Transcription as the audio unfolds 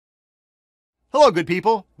Hello, good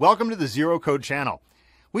people. Welcome to the Zero Code channel.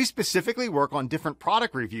 We specifically work on different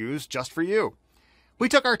product reviews just for you. We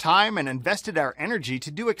took our time and invested our energy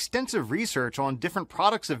to do extensive research on different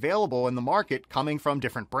products available in the market coming from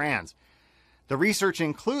different brands. The research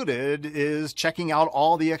included is checking out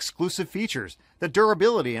all the exclusive features, the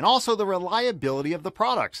durability, and also the reliability of the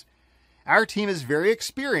products. Our team is very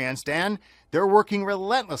experienced and they're working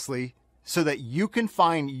relentlessly so that you can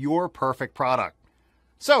find your perfect product.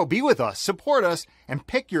 So be with us, support us, and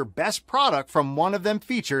pick your best product from one of them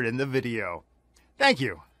featured in the video. Thank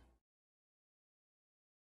you.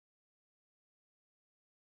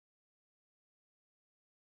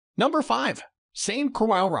 Number 5. Seine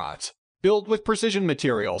Kawai Rods. Built with precision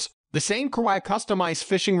materials, the Seine Kawai Custom Ice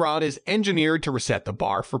Fishing Rod is engineered to reset the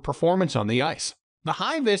bar for performance on the ice. The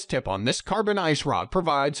high-vis tip on this carbon ice rod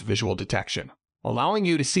provides visual detection, allowing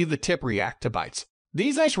you to see the tip react to bites.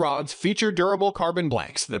 These ice rods feature durable carbon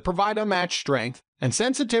blanks that provide unmatched strength and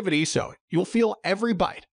sensitivity so you'll feel every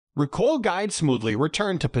bite. Recoil guides smoothly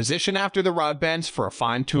return to position after the rod bends for a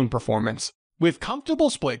fine-tuned performance. With comfortable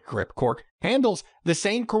split grip cork handles, the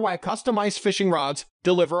Seine Kawai Custom Ice Fishing Rods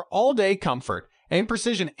deliver all-day comfort and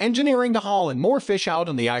precision engineering to haul in more fish out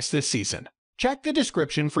on the ice this season. Check the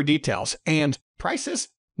description for details and prices.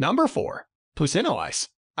 Number 4. Plusino Ice.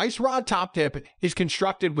 Ice Rod Top Tip is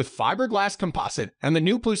constructed with fiberglass composite, and the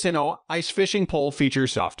new Plusino Ice Fishing Pole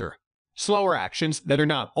features softer, slower actions that are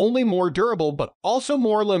not only more durable but also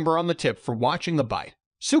more limber on the tip for watching the bite.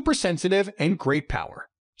 Super sensitive and great power.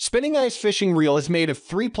 Spinning Ice Fishing Reel is made of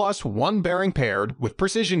 3+1 bearing paired with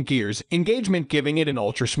precision gears engagement, giving it an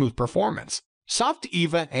ultra-smooth performance. Soft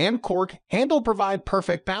EVA and cork handle provide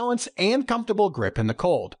perfect balance and comfortable grip in the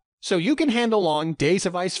cold, so you can handle long days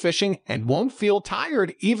of ice fishing and won't feel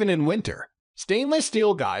tired even in winter. Stainless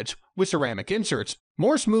steel guides with ceramic inserts,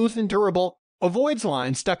 more smooth and durable, avoids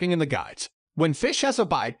lines stucking in the guides. When fish has a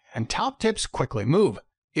bite and top tips quickly move,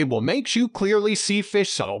 it will make you clearly see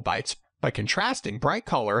fish subtle bites by contrasting bright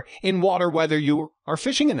color in water, whether you are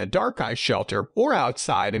fishing in a dark ice shelter or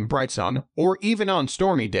outside in bright sun or even on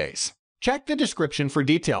stormy days. Check the description for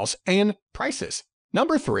details and prices.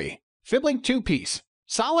 Number 3. Fiblink 2-Piece.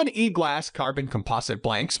 Solid E-glass carbon composite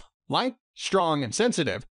blanks, light, strong, and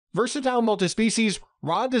sensitive. Versatile multi-species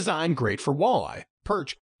rod design great for walleye,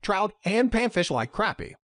 perch, trout, and panfish like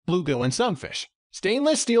crappie, bluegill, and sunfish.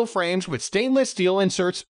 Stainless steel frames with stainless steel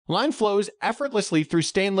inserts. Line flows effortlessly through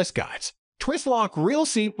stainless guides. Twist lock reel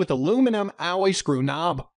seat with aluminum alloy screw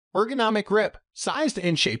knob. Ergonomic grip, sized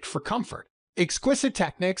and shaped for comfort. Exquisite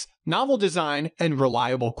techniques, novel design, and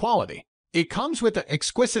reliable quality. It comes with an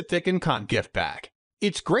exquisite thickened con gift bag.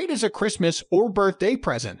 It's great as a Christmas or birthday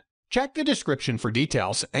present. Check the description for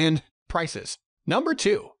details and prices. Number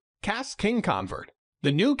 2. Cast King Convert.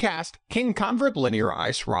 The new Cast King Convert linear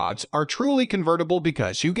ice rods are truly convertible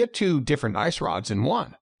because you get 2 different ice rods in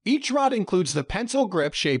one. Each rod includes the pencil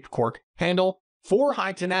grip-shaped cork handle, 4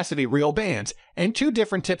 high-tenacity reel bands, and 2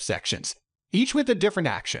 different tip sections, each with a different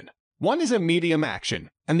action. One is a medium action,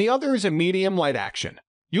 and the other is a medium-light action.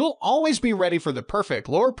 You'll always be ready for the perfect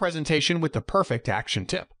lure presentation with the perfect action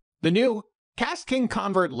tip. The new Cast King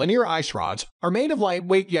Convert linear ice rods are made of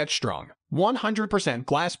lightweight yet strong, 100%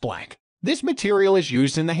 glass blank. This material is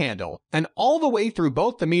used in the handle and all the way through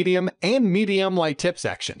both the medium and medium-light tip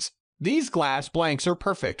sections. These glass blanks are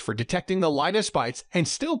perfect for detecting the lightest bites and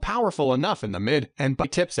still powerful enough in the mid and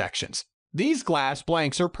butt tip sections. These glass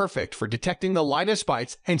blanks are perfect for detecting the lightest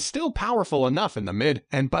bites and still powerful enough in the mid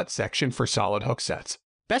and butt section for solid hook sets.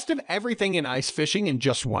 Best of everything in ice fishing in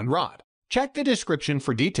just one rod. Check the description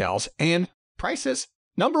for details and prices.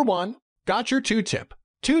 Number 1. Got your 2-tip.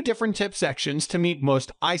 2 different tip sections to meet most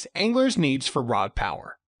ice anglers' needs for rod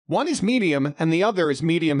power. One is medium and the other is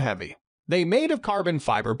medium heavy. They made of carbon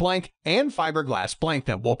fiber blank and fiberglass blank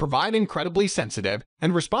that will provide incredibly sensitive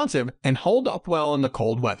and responsive and hold up well in the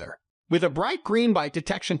cold weather. With a bright green bite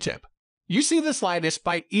detection tip, you see the slightest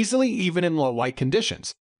bite easily even in low light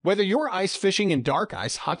conditions. Whether you're ice fishing in dark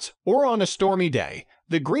ice huts or on a stormy day,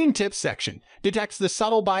 the green tip section detects the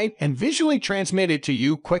subtle bite and visually transmits it to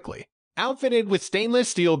you quickly. Outfitted with stainless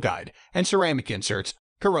steel guide and ceramic inserts,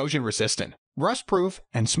 corrosion resistant, rust proof,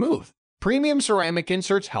 and smooth. Premium ceramic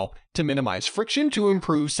inserts help to minimize friction to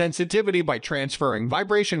improve sensitivity by transferring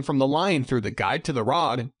vibration from the line through the guide to the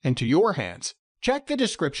rod and to your hands. Check the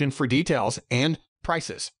description for details and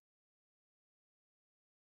prices.